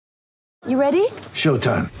You ready?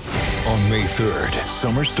 Showtime. On May 3rd,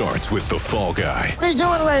 summer starts with The Fall Guy. Let's do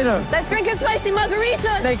it later. Let's drink a spicy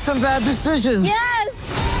margarita. Make some bad decisions.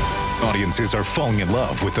 Yes! Audiences are falling in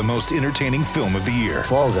love with the most entertaining film of the year.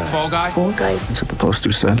 Fall guy. Fall Guy? Fall guy. That's what the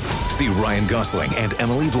poster said. See Ryan Gosling and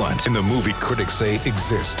Emily Blunt in the movie critics say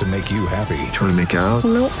exists to make you happy. Trying to make it out?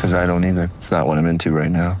 Nope. Because I don't either. It's not what I'm into right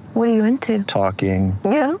now. What are you into? Talking.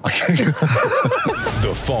 Yeah.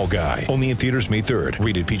 The Fall Guy. Only in theaters May 3rd.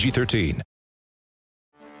 Rated PG-13.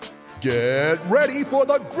 Get ready for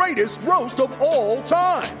the greatest roast of all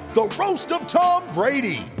time, the Roast of Tom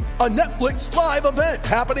Brady, a Netflix live event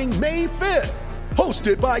happening May 5th.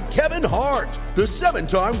 Hosted by Kevin Hart, the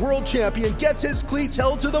 7-time world champion gets his cleats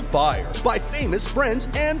held to the fire by famous friends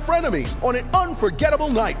and frenemies on an unforgettable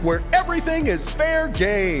night where everything is fair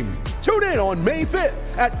game. Tune in on May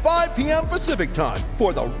 5th at 5 p.m. Pacific time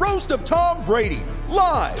for the Roast of Tom Brady,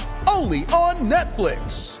 live only on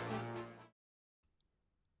Netflix.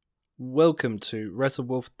 Welcome to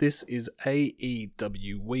WrestleWolf. This is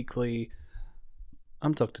AEW Weekly.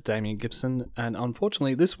 I'm Dr. Damien Gibson, and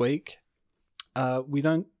unfortunately this week, we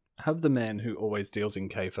don't have the man who always deals in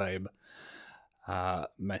kayfabe,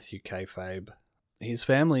 Matthew Kayfabe. His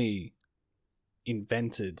family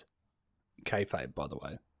invented kayfabe, by the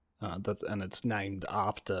way, and it's named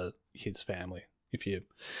after his family. If you're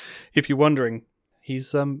wondering,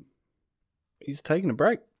 he's taking a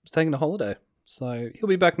break. He's taking a holiday. So he'll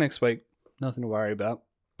be back next week. Nothing to worry about.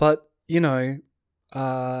 But, I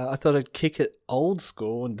thought I'd kick it old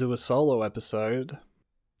school and do a solo episode.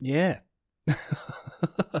 Yeah.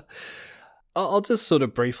 I'll just sort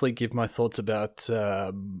of briefly give my thoughts about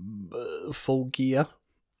Full Gear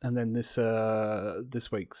and then this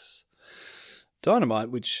week's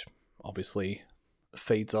Dynamite, which obviously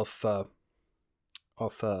feeds off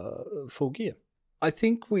Full Gear. I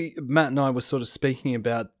think Matt and I were sort of speaking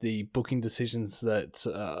about the booking decisions that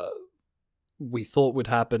we thought would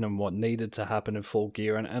happen and what needed to happen in Full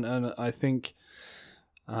Gear, and I think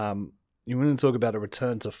you want to talk about a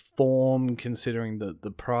return to form, considering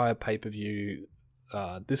the prior pay-per-view.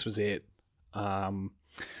 This was it. I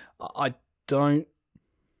don't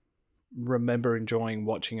remember enjoying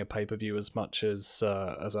watching a pay-per-view as much as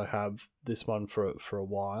I have this one for a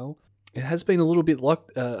while. It has been a little bit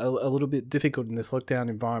a little bit difficult in this lockdown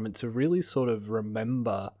environment to really sort of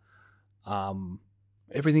remember.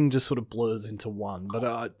 Everything just sort of blurs into one.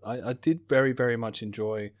 But I did very, very much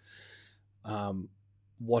enjoy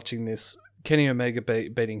watching this Kenny Omega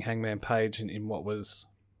beating Hangman Page in what was,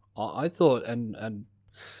 I thought, and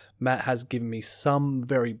Matt has given me some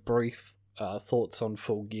very brief thoughts on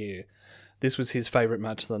Full Gear. This was his favourite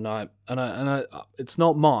match of the night, and I it's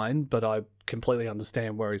not mine, but I completely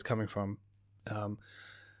understand where he's coming from.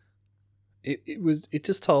 It was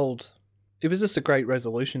just a great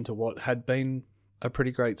resolution to what had been a pretty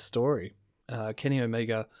great story. Kenny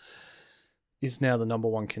Omega is now the number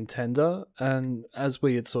one contender, and as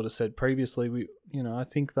we had sort of said previously, I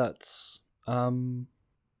think that's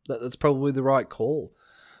probably the right call.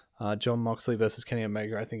 Jon Moxley versus Kenny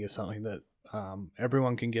Omega, I think, is something that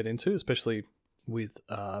everyone can get into, especially with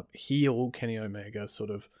heel Kenny Omega sort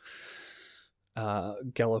of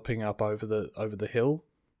galloping up over the hill.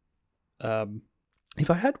 If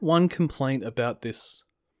I had one complaint about this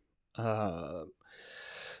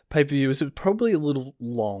pay-per-view, is it was probably a little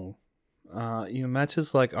long.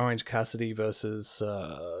 Matches like Orange Cassidy versus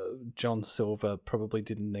John Silver probably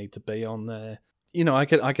didn't need to be on there. I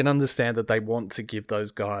can understand that they want to give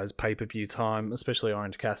those guys pay-per-view time, especially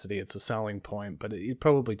Orange Cassidy. It's a selling point, but it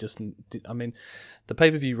probably just... I mean, the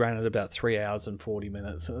pay-per-view ran at about 3 hours and 40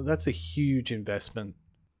 minutes. So that's a huge investment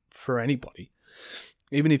for anybody.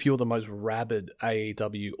 Even if you're the most rabid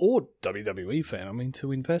AEW or WWE fan, I mean,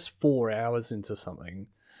 to invest 4 hours into something...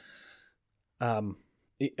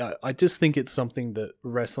 I just think it's something that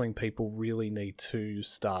wrestling people really need to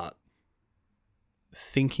start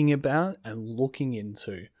thinking about and looking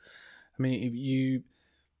into. I mean,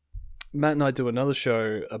 Matt and I do another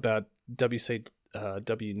show about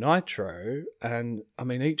WCW Nitro, and I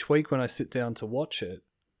mean, each week when I sit down to watch it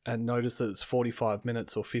and notice that it's 45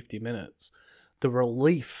 minutes or 50 minutes, the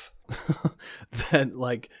relief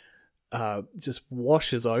that just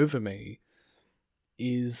washes over me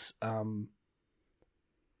is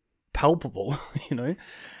palpable,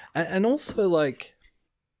 and also I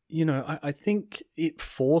think it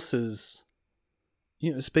forces,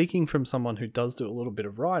 speaking from someone who does do a little bit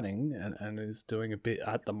of writing and is doing a bit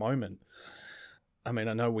at the moment. I mean,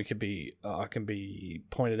 I know I can be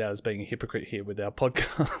pointed out as being a hypocrite here with our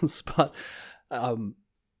podcast, but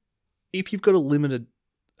if you've got a limited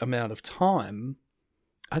amount of time,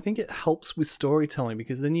 I think it helps with storytelling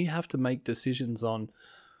because then you have to make decisions on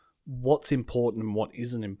what's important and what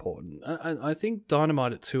isn't important. I think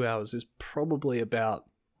Dynamite at 2 hours is probably about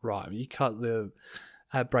right. You cut the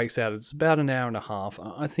ad breaks out, it's about an hour and a half.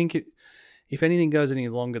 I think if anything goes any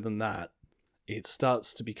longer than that, it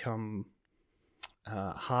starts to become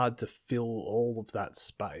hard to fill all of that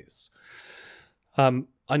space.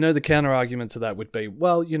 I know the counter argument to that would be,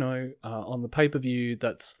 well, on the pay-per-view,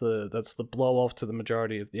 that's the blow off to the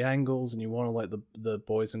majority of the angles, and you want to let the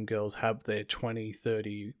boys and girls have their 20,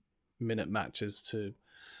 30 minute matches to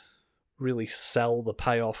really sell the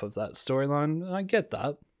payoff of that storyline. I get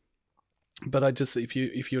that. But I just, if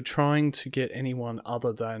you're trying to get anyone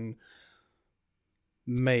other than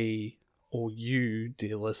me or you,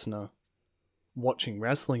 dear listener, watching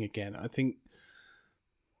wrestling again, I think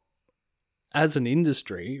as an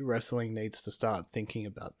industry, wrestling needs to start thinking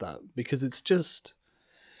about that because it's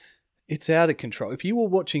out of control. If you were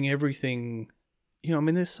watching everything,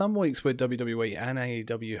 there's some weeks where WWE and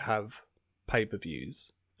AEW have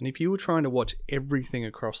pay-per-views, and if you were trying to watch everything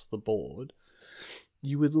across the board,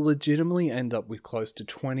 you would legitimately end up with close to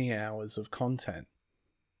 20 hours of content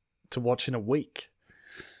to watch in a week.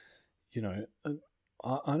 I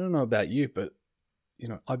don't know about you, but,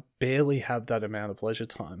 I barely have that amount of leisure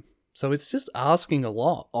time. So it's just asking a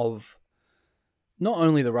lot of not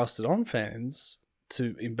only the Rusted On fans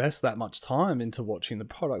to invest that much time into watching the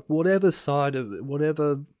product, whatever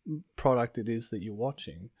product it is that you're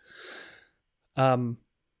watching.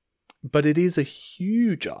 But it is a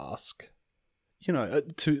huge ask,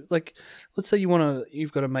 to let's say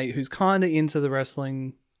you've got a mate who's kind of into the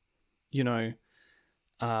wrestling, and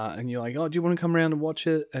you're like, oh, do you want to come around and watch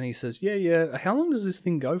it? And he says, yeah. How long does this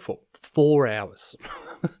thing go for? 4 hours.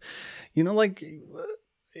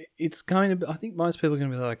 It's kind of, I think most people are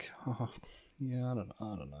going to be like, oh, yeah, I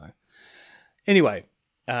don't know. Anyway,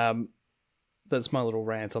 that's my little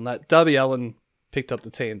rant on that. Darby Allin picked up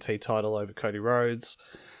the TNT title over Cody Rhodes.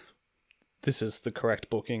 This is the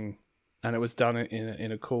correct booking, and it was done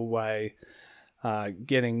in a cool way.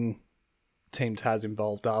 Getting Team Taz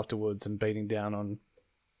involved afterwards and beating down on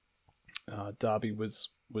Darby was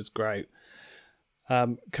great.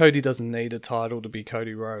 Cody doesn't need a title to be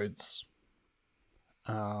Cody Rhodes,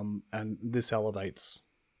 and this elevates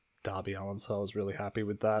Darby Allin, so I was really happy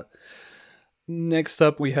with that. Next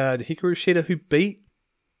up, we had Hikaru Shida, who beat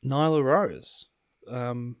Nyla Rose.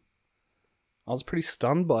 I was pretty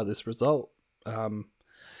stunned by this result.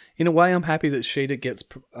 In a way, I'm happy that Shida gets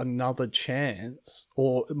another chance,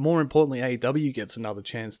 or more importantly, AEW gets another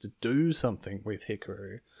chance to do something with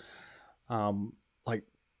Hikaru.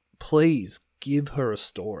 Please give her a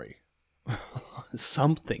story.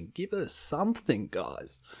 Something. Give her something,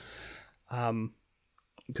 guys.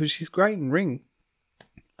 Because she's great in ring.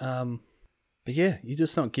 But yeah, you're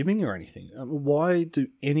just not giving her anything. Why do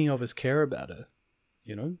any of us care about her?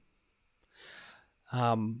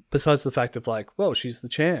 Besides the fact of she's the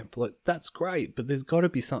champ. That's great, but there's got to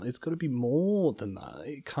be something. It's got to be more than that.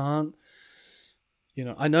 It can't.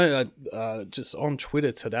 I know just on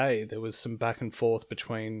Twitter today there was some back and forth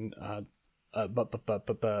between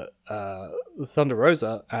Thunder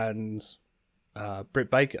Rosa and Britt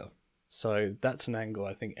Baker. So that's an angle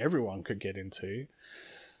I think everyone could get into.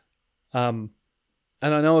 And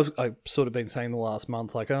I know I've sort of been saying the last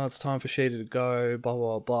month, it's time for Shida to go, blah,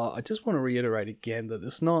 blah, blah. I just want to reiterate again that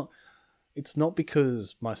it's not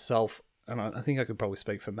because myself, and I think I could probably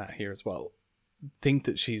speak for Matt here as well, think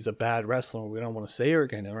that she's a bad wrestler or we don't want to see her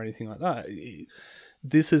again or anything like that.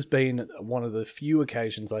 This has been one of the few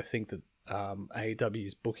occasions I think that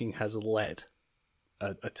AEW's booking has let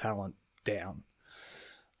a talent down.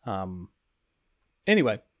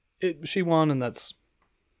 Anyway, she won, and that's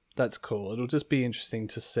cool. It'll just be interesting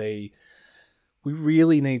to see. We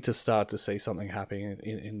really need to start to see something happening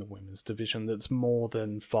in the women's division that's more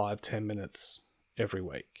than 5-10 minutes every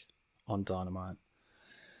week on Dynamite.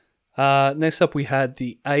 Next up, we had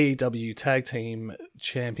the AEW Tag Team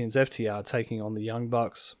Champions FTR taking on the Young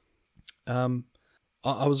Bucks. I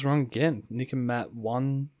was wrong again. Nick and Matt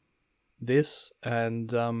won this,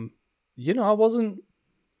 and I wasn't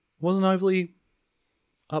overly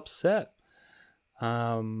upset.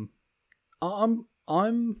 I don't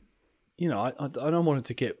want it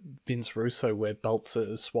to get Vince Russo where belts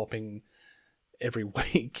are swapping every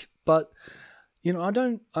week, but I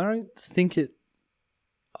don't think it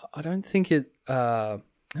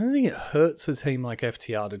hurts a team like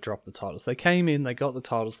FTR to drop the titles. They came in, they got the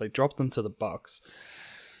titles, they dropped them to the Bucks.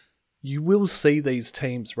 You will see these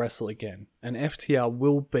teams wrestle again, and FTR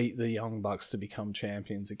will beat the Young Bucks to become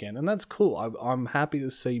champions again, and that's cool. I'm happy to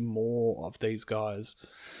see more of these guys.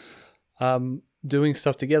 doing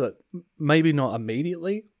stuff together. Maybe not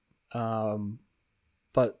immediately,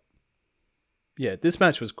 but yeah, this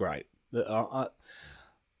match was great. I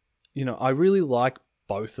really like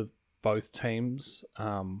both teams.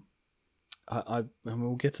 And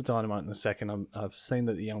we'll get to Dynamite in a second. I've seen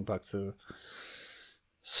that the Young Bucks have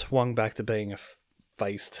swung back to being a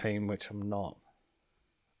face team, which I'm not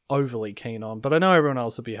overly keen on, but I know everyone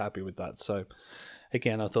else will be happy with that. So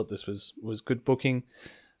again, I thought this was good booking.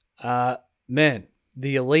 Man,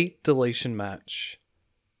 the Elite Deletion match,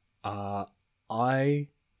 I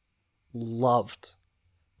loved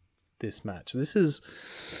this match. This is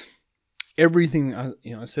everything.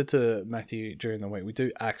 I said to Matthew during the week, we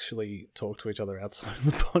do actually talk to each other outside of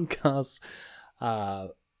the podcast,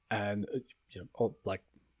 and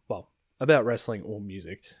about wrestling or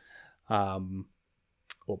music,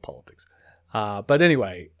 or politics. But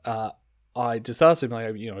anyway, I just asked him,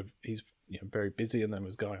 like, he's very busy and then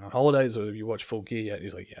was going on holidays, or have you watched Full Gear yet?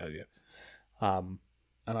 He's like, yeah.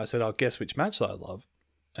 And I said, I'll guess which match that I love.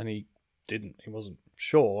 And he didn't. He wasn't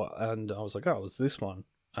sure. And I was like, oh, it was this one.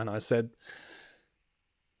 And I said,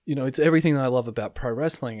 it's everything that I love about pro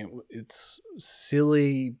wrestling. It's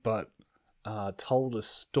silly, but told a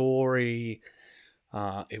story.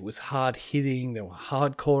 It was hard hitting. There were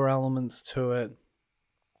hardcore elements to it.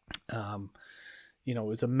 It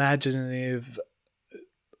was imaginative.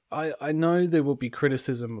 I know there will be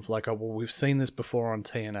criticism of like, oh, well, we've seen this before on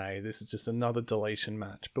TNA. This is just another deletion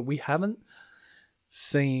match. But we haven't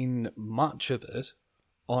seen much of it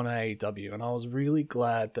on AEW. And I was really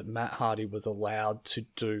glad that Matt Hardy was allowed to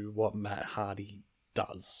do what Matt Hardy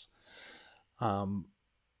does.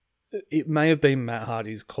 It may have been Matt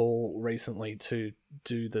Hardy's call recently to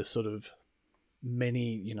do the sort of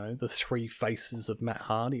many, the 3 faces of Matt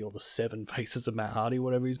Hardy, or the 7 faces of Matt Hardy,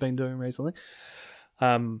 whatever he's been doing recently.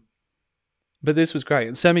 But this was great.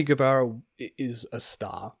 And Sammy Guevara is a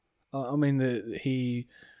star. I mean, he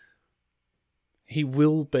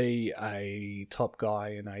will be a top guy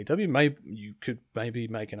in AEW. You could maybe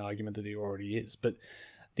make an argument that he already is, but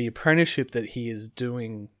the apprenticeship that he is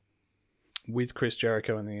doing with Chris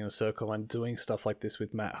Jericho in the Inner Circle and doing stuff like this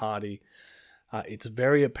with Matt Hardy, it's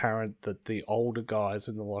very apparent that the older guys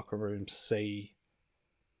in the locker room see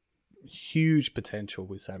huge potential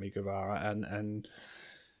with Sammy Guevara, and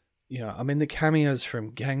the cameos from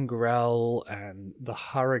Gangrel and the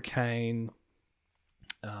Hurricane,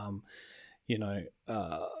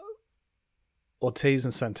 Ortiz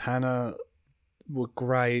and Santana were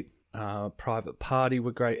great. Private Party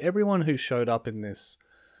were great. Everyone who showed up in this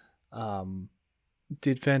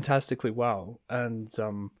did fantastically well. And,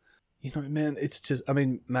 man, it's just,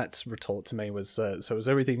 Matt's retort to me was, so it was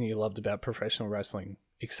everything you loved about professional wrestling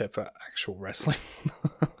except for actual wrestling.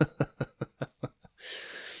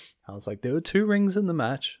 I was like, there were 2 rings in the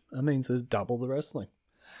match. That means there's double the wrestling.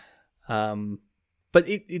 But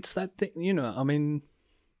it's that thing,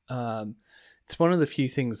 it's one of the few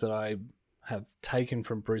things that I have taken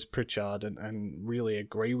from Bruce Pritchard and really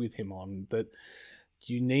agree with him on, that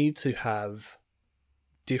you need to have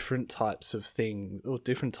different types of things or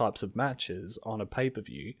different types of matches on a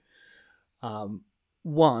pay-per-view.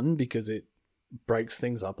 One, because it breaks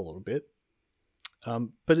things up a little bit,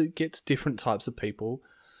 but it gets different types of people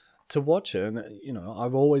to watch it. And,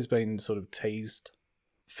 I've always been sort of teased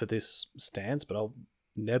for this stance, but I'll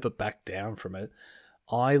never back down from it.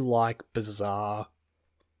 I like bizarre,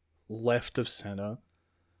 left of center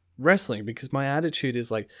wrestling because my attitude is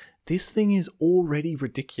like, this thing is already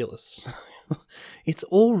ridiculous. It's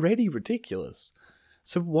already ridiculous.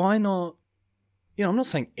 So why not? I'm not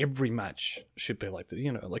saying every match should be like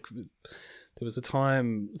that. Like there was a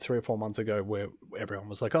time 3 or 4 months ago where everyone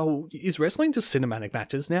was like, oh, is wrestling just cinematic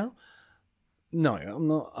matches now? No, I'm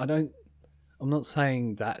not. I'm not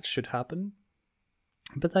saying that should happen,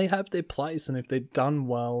 but they have their place, and if they're done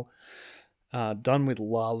well, done with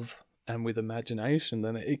love and with imagination,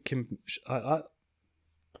 then it can.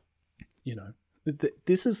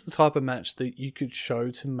 This is the type of match that you could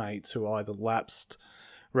show to mates who are either lapsed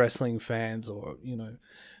wrestling fans or your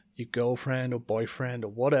girlfriend or boyfriend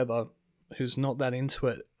or whatever who's not that into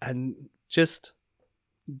it, and just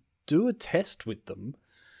do a test with them.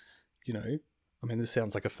 This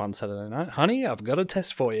sounds like a fun Saturday night. Honey, I've got a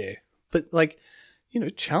test for you. But,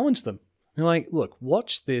 challenge them. You're like, look,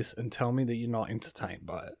 watch this and tell me that you're not entertained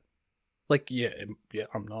by it. Like, yeah,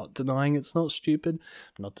 I'm not denying it's not stupid.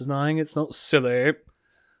 I'm not denying it's not silly.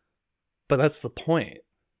 But that's the point.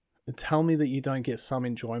 And tell me that you don't get some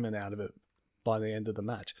enjoyment out of it by the end of the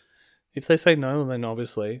match. If they say no, then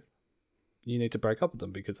obviously you need to break up with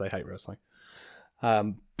them because they hate wrestling.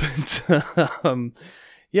 I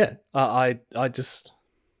just,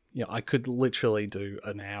 I could literally do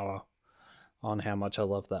an hour on how much I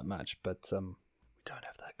love that match, but we don't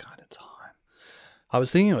have that kind of time. I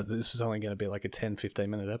was thinking that this was only going to be like a 10-15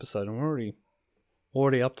 minute episode, and we're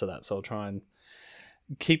already up to that, so I'll try and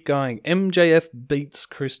keep going. MJF beats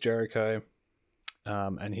Chris Jericho,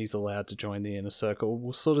 and he's allowed to join the Inner Circle.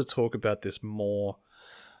 We'll sort of talk about this more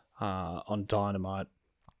on Dynamite,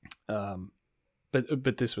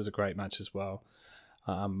 but this was a great match as well.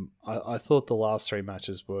 I thought the last three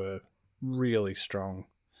matches were really strong.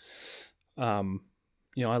 I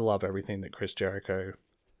love everything that Chris Jericho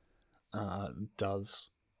does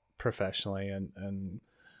professionally, and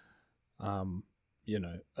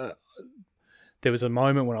there was a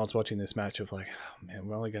moment when I was watching this match of like, oh man,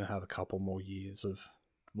 we're only going to have a couple more years of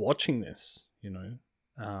watching this,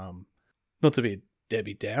 not to be a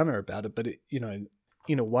Debbie Downer about it, but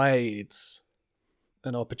in a way it's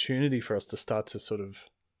an opportunity for us to start to sort of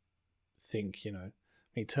think,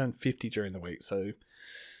 he turned 50 during the week, so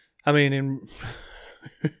I mean,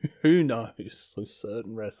 who knows?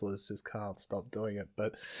 Certain wrestlers just can't stop doing it,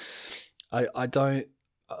 but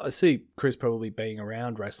I see Chris probably being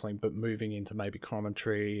around wrestling, but moving into maybe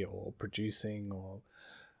commentary or producing, or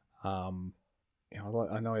I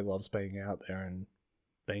know he loves being out there and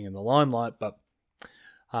being in the limelight, but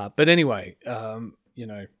anyway,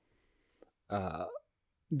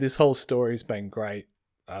 this whole story's been great.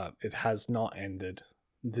 It has not ended.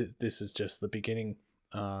 This is just the beginning.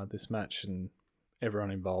 This match and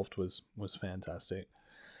everyone involved was fantastic.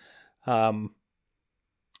 And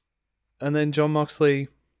then Jon Moxley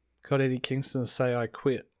got Eddie Kingston to say I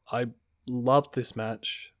quit. I loved this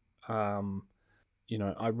match. I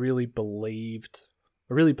really believed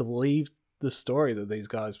the story that these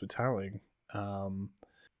guys were telling.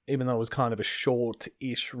 Even though it was kind of a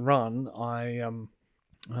short-ish run, I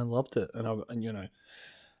loved it, and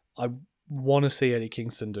I want to see Eddie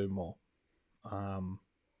Kingston do more.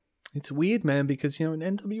 It's weird, man, because in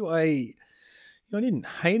NWA, I didn't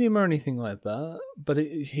hate him or anything like that, but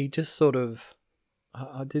he just sort of,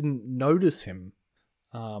 I didn't notice him.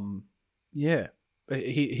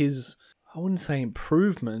 His, I wouldn't say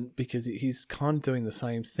improvement, because he's kind of doing the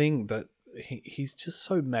same thing, but he's just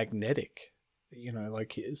so magnetic.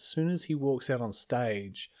 Like as soon as he walks out on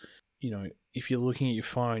stage, if you're looking at your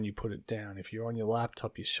phone, you put it down. If you're on your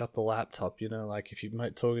laptop, you shut the laptop. Like if you're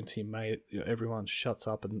talking to your mate, everyone shuts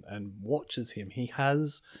up and watches him. He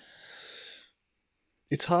has...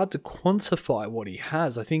 It's hard to quantify what he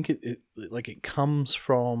has. I think it comes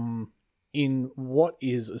from in what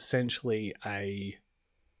is essentially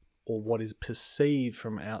or what is perceived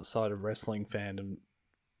from outside of wrestling fandom,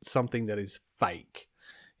 something that is fake.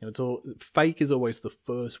 Fake is always the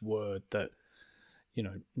first word that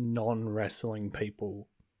non-wrestling people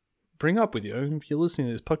bring up with you. If you're listening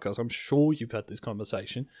to this podcast, I'm sure you've had this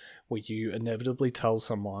conversation where you inevitably tell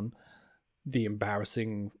someone the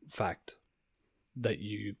embarrassing fact that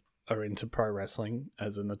you are into pro wrestling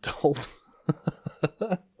as an adult.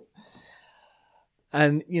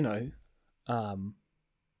 And,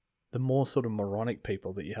 the more sort of moronic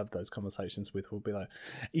people that you have those conversations with will be like,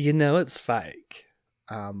 it's fake.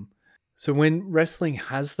 So when wrestling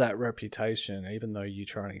has that reputation, even though you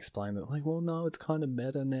try and explain that, like, well, no, it's kind of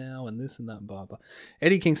meta now and this and that, blah, blah.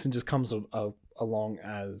 Eddie Kingston just comes along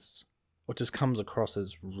as, or just comes across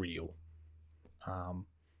as real.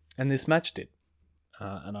 And this match did.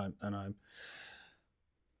 And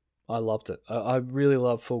I loved it. I really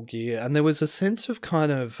love Full Gear. And there was a sense of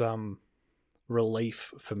kind of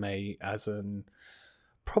relief for me as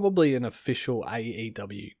probably an official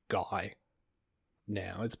AEW guy.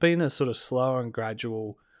 Now it's been a sort of slow and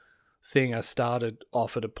gradual thing. I started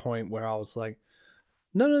off at a point where I was like,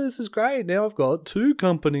 no, this is great. Now I've got two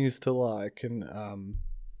companies to like, and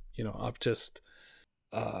I've just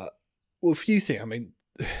a few things. I mean,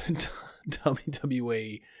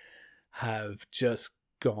 WWE have just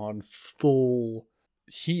gone full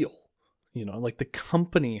heel. Like the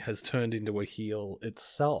company has turned into a heel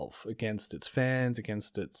itself against its fans,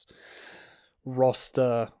 against its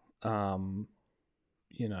roster.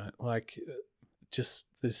 Like just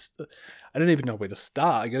this, I don't even know where to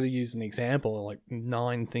start. I got to use an example. Like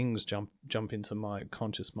 9 things jump into my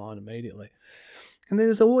conscious mind immediately. And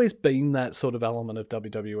there's always been that sort of element of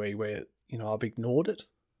WWE where, I've ignored it.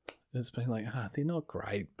 It's been like, they're not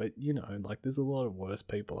great, but, like there's a lot of worse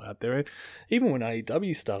people out there. And even when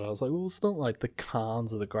AEW started, I was like, well, it's not like the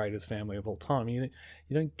Khans are the greatest family of all time. You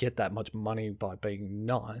don't get that much money by being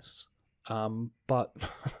nice. But,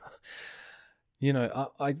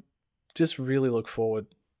 I just really look forward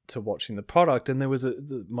to watching the product. And there was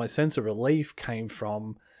my sense of relief came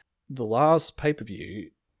from the last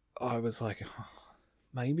pay-per-view. I was like,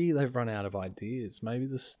 maybe they've run out of ideas. Maybe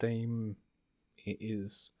the steam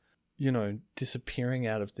is, disappearing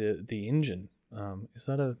out of the engine. Is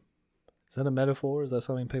that a metaphor? Is that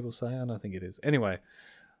something people say? I don't think it is. Anyway,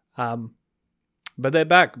 but they're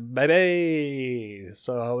back, baby.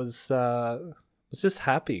 So I was just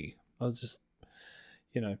happy. I was just,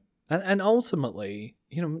 and ultimately,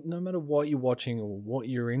 no matter what you're watching or what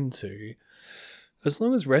you're into, as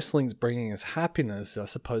long as wrestling's bringing us happiness, I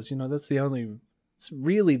suppose, it's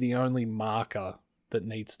really the only marker that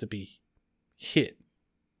needs to be hit.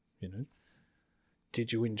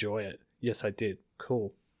 Did you enjoy it? Yes, I did.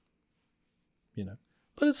 Cool.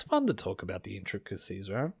 But it's fun to talk about the intricacies,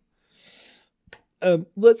 right?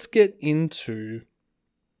 Let's get into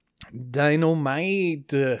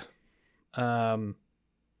Dynamite.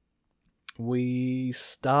 We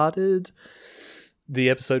started the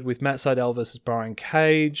episode with Matt Sydal versus Brian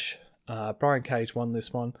Cage. Brian Cage won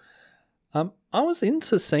this one. I was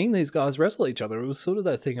into seeing these guys wrestle each other. It was sort of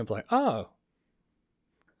that thing of like, oh,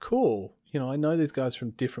 cool. I know these guys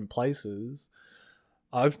from different places.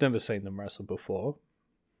 I've never seen them wrestle before.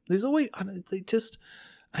 There's always,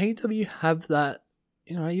 AEW have that,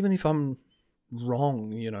 even if I'm wrong,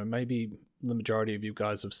 maybe the majority of you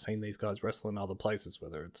guys have seen these guys wrestle in other places,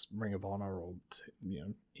 whether it's Ring of Honor or,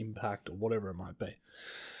 Impact or whatever it might be.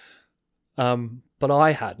 But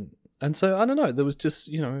I hadn't. And so, I don't know, there was just,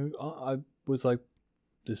 I was like,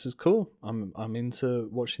 this is cool. I'm into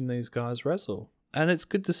watching these guys wrestle. And it's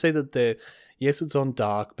good to see that yes, it's on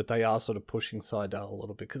Dark, but they are sort of pushing Sydal a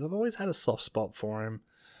little bit because I've always had a soft spot for him.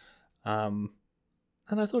 And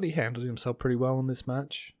I thought he handled himself pretty well in this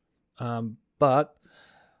match. But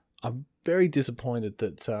I'm very disappointed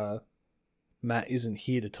that Matt isn't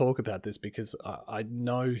here to talk about this because I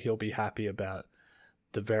know he'll be happy about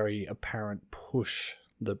the very apparent push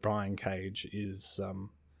that Brian Cage is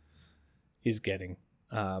getting.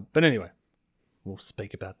 But anyway, we'll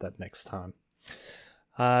speak about that next time.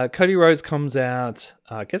 Cody Rhodes comes out,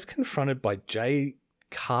 gets confronted by Jay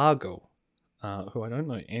Cargill, who I don't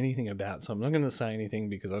know anything about, so I'm not going to say anything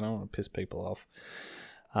because I don't want to piss people off.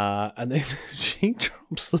 And then she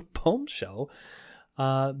drops the bombshell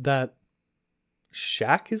that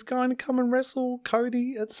Shaq is going to come and wrestle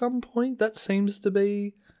Cody at some point. That seems to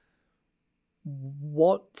be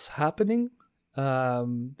what's happening.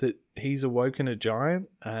 That he's awoken a giant,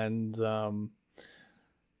 and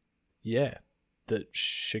that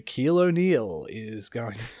Shaquille O'Neal is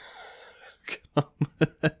going to come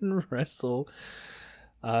and wrestle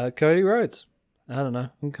Cody Rhodes. I don't know.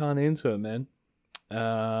 I'm kind of into it, man.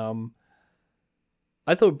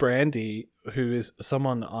 I thought Brandy, who is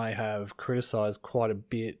someone I have criticized quite a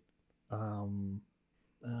bit, I don't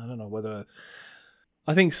know whether...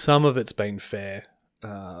 I think some of it's been fair.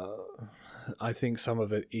 I think some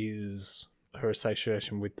of it is her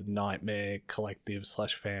association with the Nightmare Collective /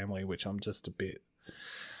 family, which I'm just a bit...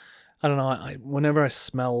 I don't know. Whenever I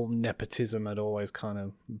smell nepotism, it always kind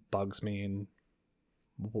of bugs me in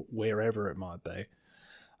wherever it might be.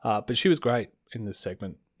 But she was great in this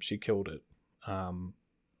segment. She killed it.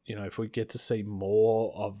 If we get to see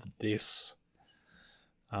more of this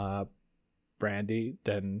Brandy,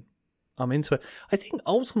 then I'm into it. I think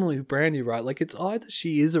ultimately Brandy, right, like it's either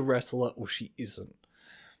she is a wrestler or she isn't.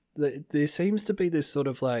 There seems to be this sort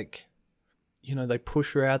of like, they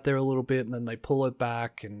push her out there a little bit and then they pull her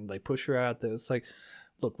back and they push her out there. It's like,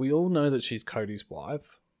 look, we all know that she's Cody's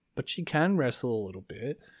wife, but she can wrestle a little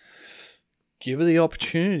bit. Give her the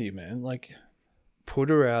opportunity, man. Like, put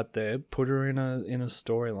her out there, put her in a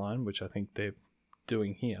storyline, which I think they're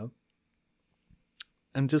doing here,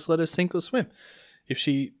 and just let her sink or swim. If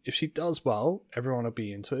she does well, everyone will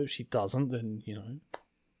be into it. If she doesn't, then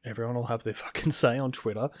everyone will have their fucking say on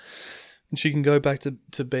Twitter, and she can go back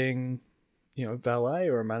to being valet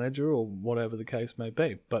or a manager or whatever the case may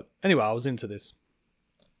be. But anyway, I was into this.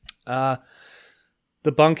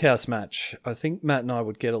 The bunkhouse match. I think Matt and I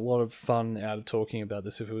would get a lot of fun out of talking about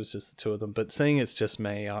this if it was just the two of them. But seeing it's just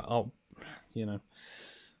me, I'll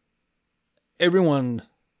everyone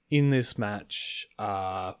in this match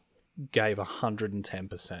gave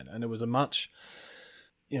 110%. And it was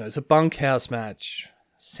it's a bunkhouse match,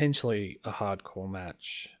 essentially a hardcore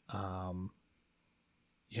match.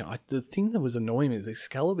 The thing that was annoying me is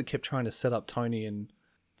Excalibur kept trying to set up Tony and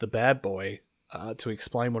the bad boy to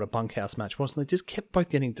explain what a bunkhouse match was, and they just kept both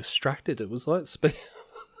getting distracted. It was like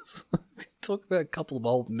talk about a couple of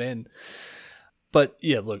old men. But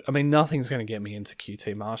yeah, look, I mean, nothing's going to get me into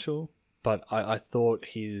QT Marshall, but I thought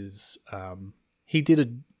he did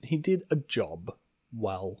a job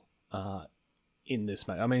well in this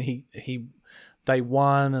match. I mean, they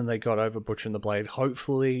won and they got over Butcher and the Blade.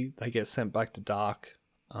 Hopefully, they get sent back to Dark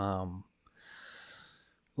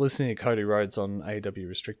Listening to Cody Rhodes on AEW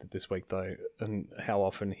Restricted this week, though, and how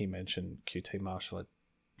often he mentioned QT Marshall,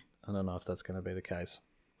 I don't know if that's going to be the case,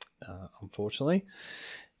 unfortunately.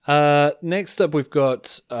 Next up, we've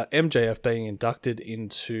got MJF being inducted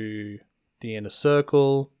into the Inner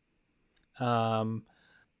Circle.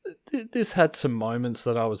 This had some moments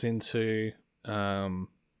that I was into. MJF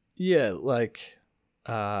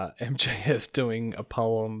doing a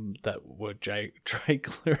poem that were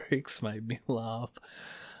Drake lyrics made me laugh.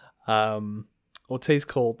 Ortiz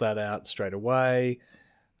called that out straight away.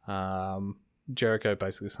 Jericho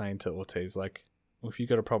basically saying to Ortiz, like, well, if you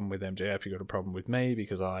got a problem with MJF, you got a problem with me,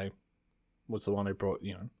 because I was the one who brought,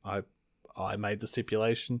 I made the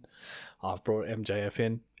stipulation. I've brought MJF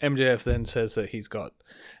in. MJF then says that he's got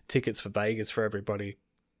tickets for Vegas for everybody.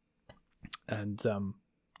 And,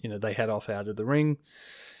 they head off out of the ring.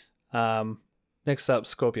 Next up,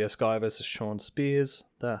 Scorpio Sky versus Sean Spears.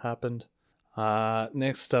 That happened.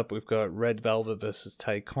 Next up, we've got Red Velvet versus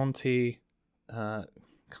Tay Conti.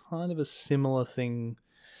 Kind of a similar thing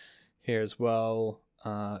here as well.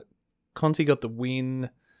 Conti got the win.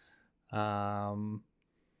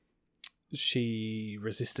 She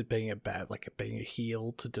resisted being being a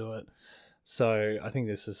heel to do it. So I think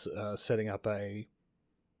this is setting up a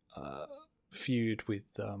feud with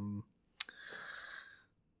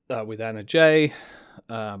Anna Jay.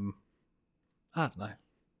 I don't know.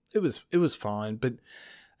 It was fine, but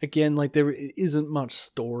again, like, there isn't much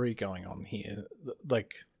story going on here.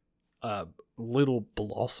 Like, a little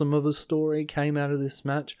blossom of a story came out of this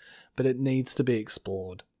match, but it needs to be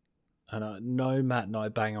explored. And I know Matt and I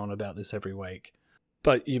bang on about this every week,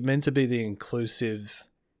 but you're meant to be the inclusive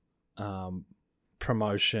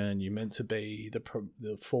promotion. You're meant to be the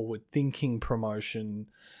forward-thinking promotion.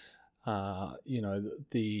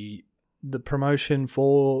 The promotion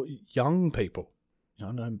for young people.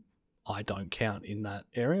 I know I don't count in that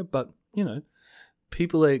area, but,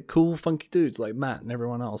 people are cool, funky dudes like Matt and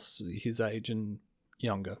everyone else his age and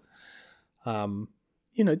younger.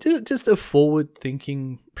 Just a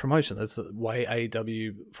forward-thinking promotion. That's the way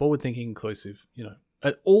AEW, forward-thinking, inclusive,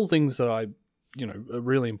 all things that are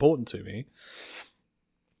really important to me.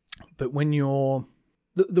 But when you're...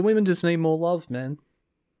 The women just need more love, man.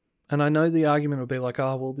 And I know the argument would be like,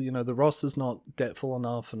 oh, well, the roster's not depthful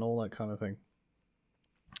enough and all that kind of thing.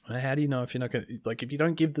 How do you know if you're not going to, like, if you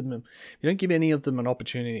don't give any of them an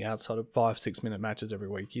opportunity outside of 5-6 minute matches every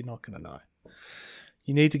week, you're not going to know.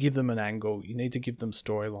 You need to give them an angle. You need to give them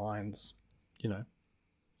storylines,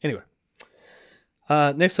 Anyway.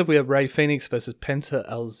 Next up, we have Rey Fenix versus Penta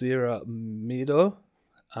Elzira Mido.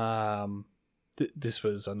 This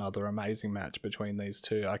was another amazing match between these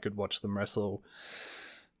two. I could watch them wrestle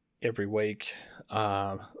every week.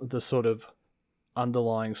 The sort of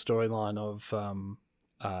underlying storyline of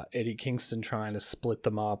Eddie Kingston trying to split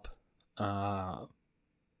them up, I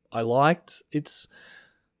liked. It's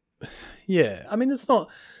only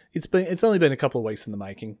been a couple of weeks in the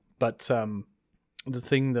making, but the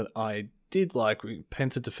thing that I did like,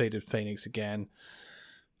 Penta defeated Phoenix again.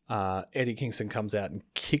 Eddie Kingston comes out and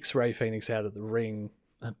kicks Rey Fenix out of the ring.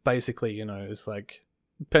 Basically, it's like,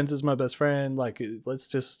 Penta's my best friend. Like, let's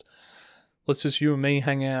just you and me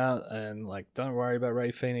hang out, and, like, don't worry about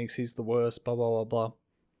Rey Fenix. He's the worst. Blah blah blah blah.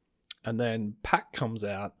 And then PAC comes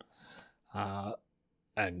out,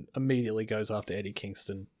 and immediately goes after Eddie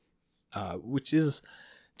Kingston, which is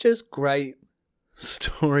just great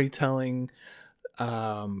storytelling.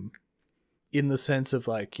 In the sense of,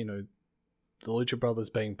 like, the Lucha Brothers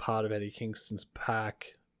being part of Eddie Kingston's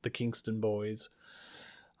PAC, the Kingston Boys,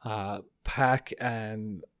 PAC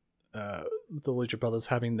and the Lucha Brothers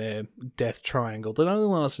having their death triangle that only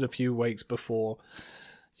lasted a few weeks before,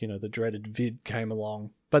 the dreaded vid came along.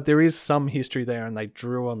 But there is some history there, and they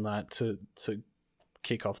drew on that to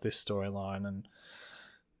kick off this storyline. And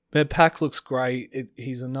their PAC looks great.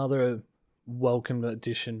 He's another welcome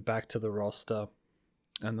addition back to the roster.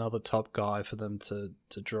 Another top guy for them to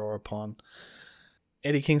draw upon.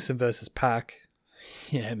 Eddie Kingston versus PAC.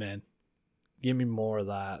 Yeah, man. Give me more of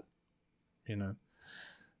that. Give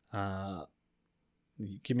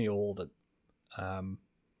me all of it.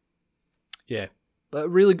 Yeah. But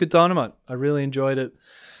really good Dynamite. I really enjoyed it.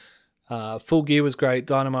 Full Gear was great.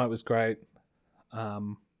 Dynamite was great.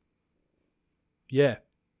 Yeah.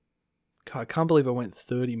 God, I can't believe I went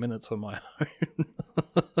 30 minutes on my own.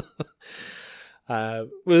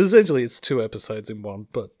 Well, essentially it's 2 episodes in one,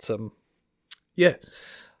 but yeah.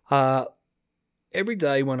 Every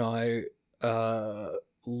day when I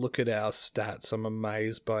look at our stats, I'm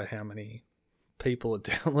amazed by how many people are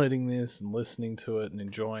downloading this and listening to it and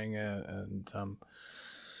enjoying it, and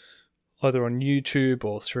either on YouTube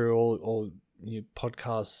or through all your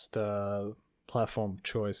podcast platform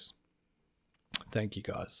choice. Thank you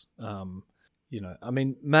guys. I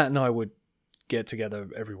mean, Matt and I would get together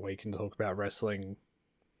every week and talk about wrestling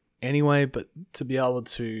anyway, but to be able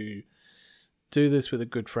to do this with a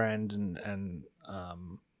good friend and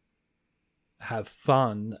have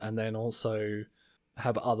fun, and then also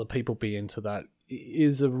have other people be into that,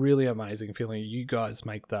 is a really amazing feeling. You guys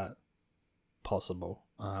make that possible.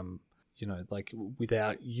 Like,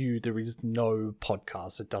 without you, there is no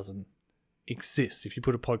podcast. It doesn't exist. If you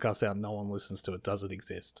put a podcast out and no one listens to it, does it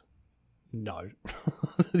exist? No.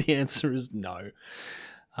 The answer is no.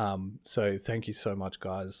 So thank you so much,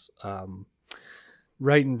 guys.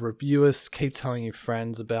 Rate and review us. Keep telling your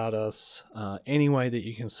friends about us. Any way that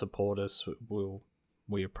you can support us,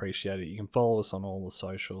 we appreciate it. You can follow us on all the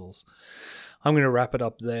socials. I'm going to wrap it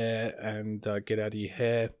up there and get out of your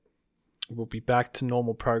hair. We'll be back to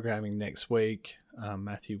normal programming next week.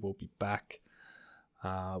 Matthew will be back.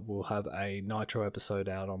 We'll have a Nitro episode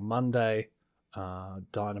out on Monday.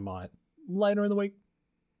 Dynamite later in the week.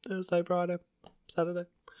 Thursday, Friday, Saturday.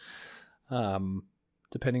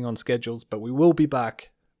 Depending on schedules. But we will be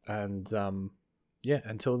back. And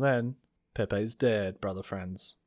until then, Pepe's dead, brother friends.